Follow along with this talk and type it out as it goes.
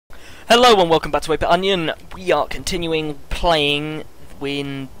Hello and welcome back to Paper Onion. We are continuing playing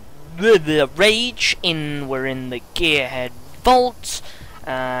in the Rage. We're in the Gearhead Vault.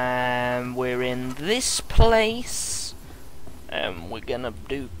 We're in this place. We're gonna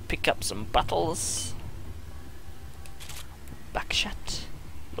pick up some battles. Backshot.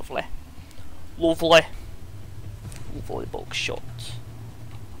 Lovely. Lovely. Lovely bulk shot.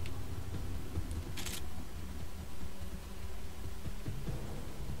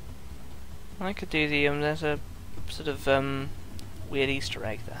 I could do the, there's a sort of, weird Easter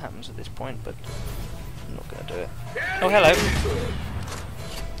egg that happens at this point, but I'm not going to do it. Oh, hello! There's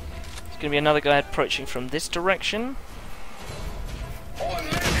going to be another guy approaching from this direction.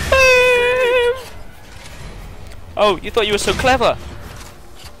 Oh, you thought you were so clever!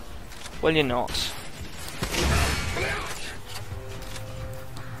 Well, you're not.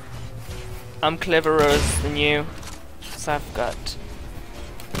 I'm cleverer than you, because I've got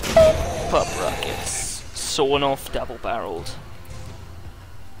pop rockets, sawn off, double-barreled.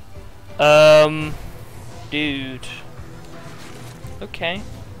 Dude. Okay.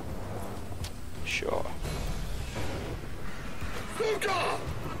 Sure.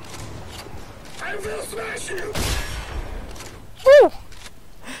 I will smash you. Woo!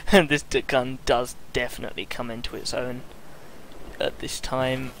 And this gun does definitely come into its own at this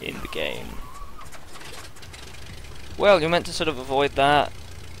time in the game. Well, you're meant to sort of avoid that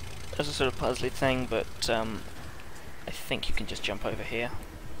as a sort of puzzly thing, but I think you can just jump over here.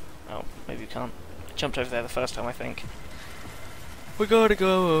 Oh, maybe you can't. I jumped over there the first time, I think. We gotta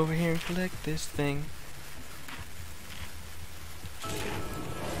go over here and collect this thing.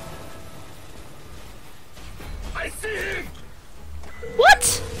 I see him.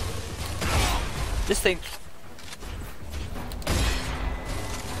 What? This thing.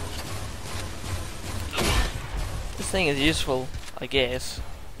 This thing is useful, I guess.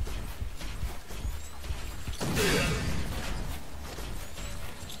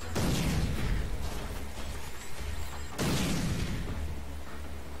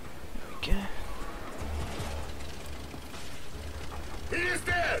 He is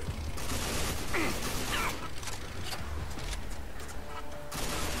dead.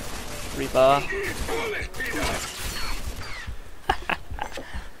 Rebar.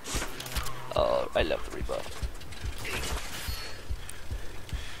 Oh, I love the rebar.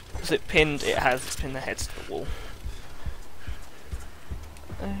 Is it pinned? It has. It's pinned the heads to the wall.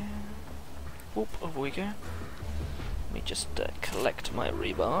 Whoop, over we go. Let me just collect my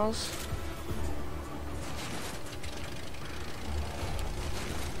rebars.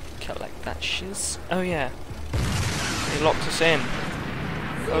 Collect that shiz. Oh yeah. He locked us in.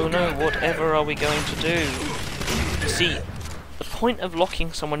 Oh no, whatever are we going to do? See, the point of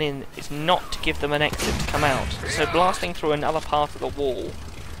locking someone in is not to give them an exit to come out. So blasting through another part of the wall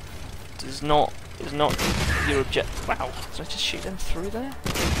is not your objective. Wow, did I just shoot them through there?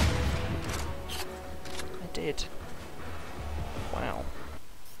 I did. Wow.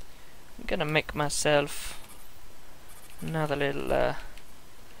 I'm gonna make myself another little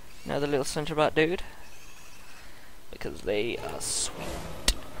sentrobot dude, because they are sweet.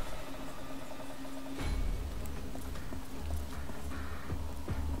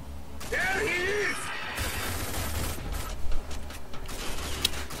 There he is.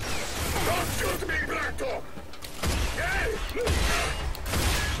 Don't shoot me, Black Dog. Hey.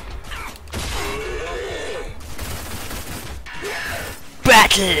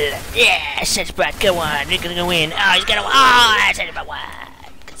 Battle! Yeah, Sentrybots, go on, you're gonna win. Oh, he's gonna win. Oh, Sentrybots won!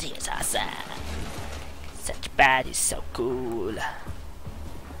 Because he was awesome. Sentrybots is so cool.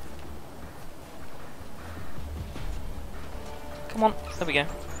 Come on, there we go.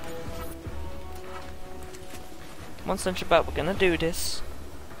 Come on, Sentrobot, we're gonna do this.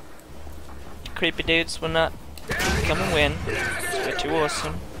 Creepy dudes will not come and win. We're too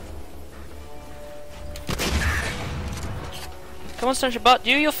awesome. Come on, Sentrobot,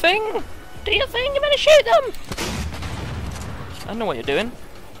 do your thing! Do your thing, you better shoot them! I know what you're doing.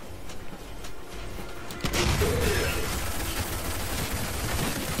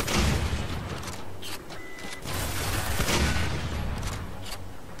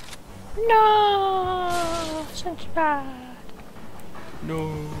 No! Sentrybots!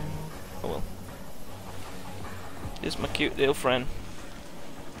 No. Oh well. Here's my cute little friend.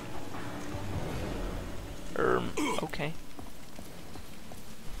 Okay.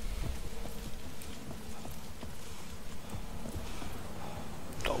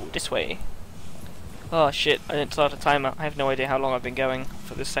 Go this way. Oh shit, I didn't start a timer. I have no idea how long I've been going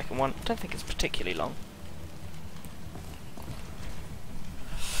for this second one. I don't think it's particularly long.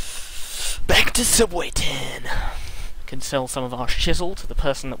 Back to Subway 10. can sell some of our shizzle to the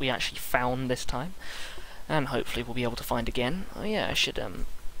person that we actually found this time, and hopefully we'll be able to find again. Oh yeah, I should do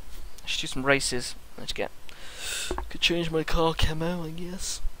some races. Could change my car camo, I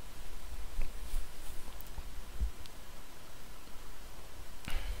guess.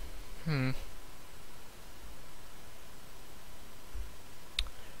 Bang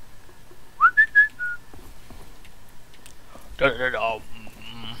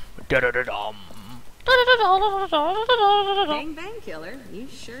bang killer, you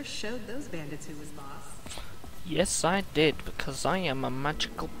sure showed those bandits who was boss. Yes, I did, because I am a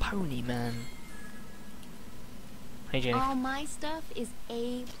magical pony man. Hey, Jenny. All my stuff is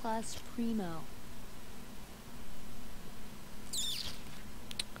A+ primo.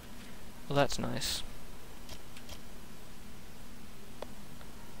 Well, that's nice.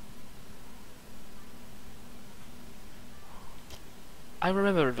 I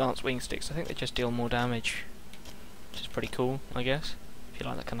remember advanced wing sticks. I think they just deal more damage, which is pretty cool, I guess, if you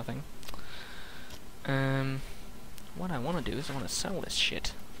like that kind of thing. What I want to do is I want to sell this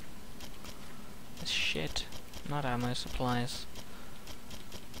shit. This shit, not ammo, supplies.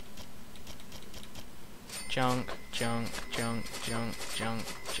 Junk, junk, junk, junk, junk,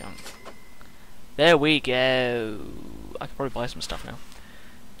 junk. There we go. I could probably buy some stuff now.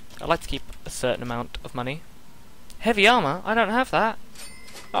 I'd like to keep a certain amount of money. Heavy armor? I don't have that.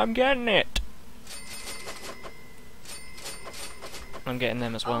 I'm getting it. I'm getting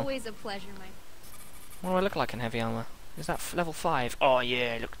them as well. Always a pleasure, my. What do I look like in heavy armor? Is that level 5? Oh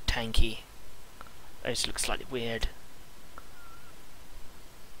yeah, I look tanky. I just look slightly weird.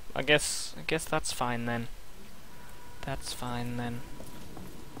 I guess that's fine then. That's fine then.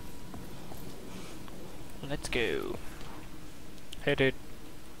 Let's go. Hey dude.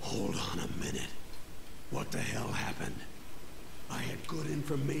 Hold on a minute. What the hell happened? I had good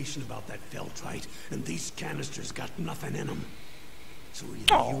information about that Feltrite, and these canisters got nothing in them. So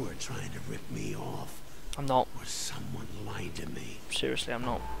either you were trying to rip me off, I'm not. or someone lied to me. Seriously, I'm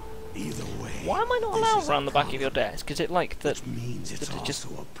not. Either way, Why am I not this allowed is around a the back of your problem. desk? Is it like that? Which means it's that it's just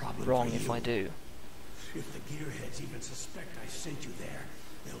also a problem wrong for if you. I do? If the gearheads even suspect I sent you there,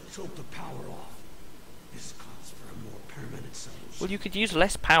 they'll choke the power off. This calls for a more permanent solution. Well, you could use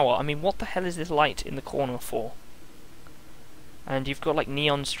less power. I mean, what the hell is this light in the corner for? And you've got like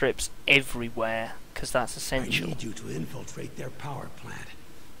neon strips everywhere, because that's essential. I need you to infiltrate their power plant,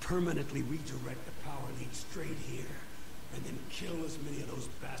 permanently redirect the power lead straight here, and then kill as many of those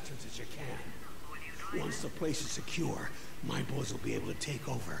bastards as you can. Once the place is secure, my boys will be able to take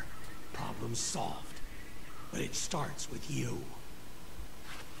over. Problem solved. But it starts with you.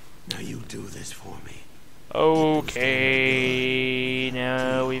 Now you do this for me. Okay,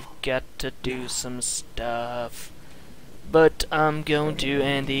 now we've got to do some stuff. But I'm going to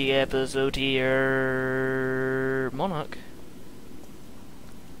end the episode here. Monarch.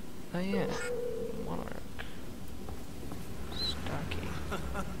 Oh yeah, Monarch. Starkey.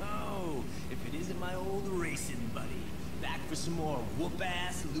 Oh, if it isn't my old racing buddy. Back for some more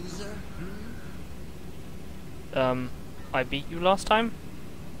whoop-ass loser? I beat you last time?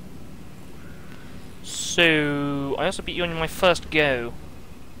 So, I also beat you on my first go.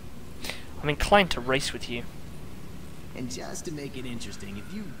 I'm inclined to race with you. And just to make it interesting,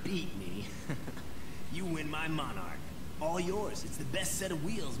 if you beat me, you win my Monarch. All yours. It's the best set of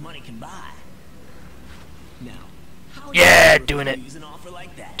wheels money can buy. Now, how Yeah, you doing it. refuse an offer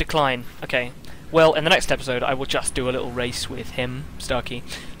like that? Decline. Okay. Well, in the next episode, I will just do a little race with him, Starkey.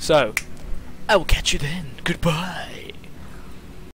 So, I will catch you then. Goodbye.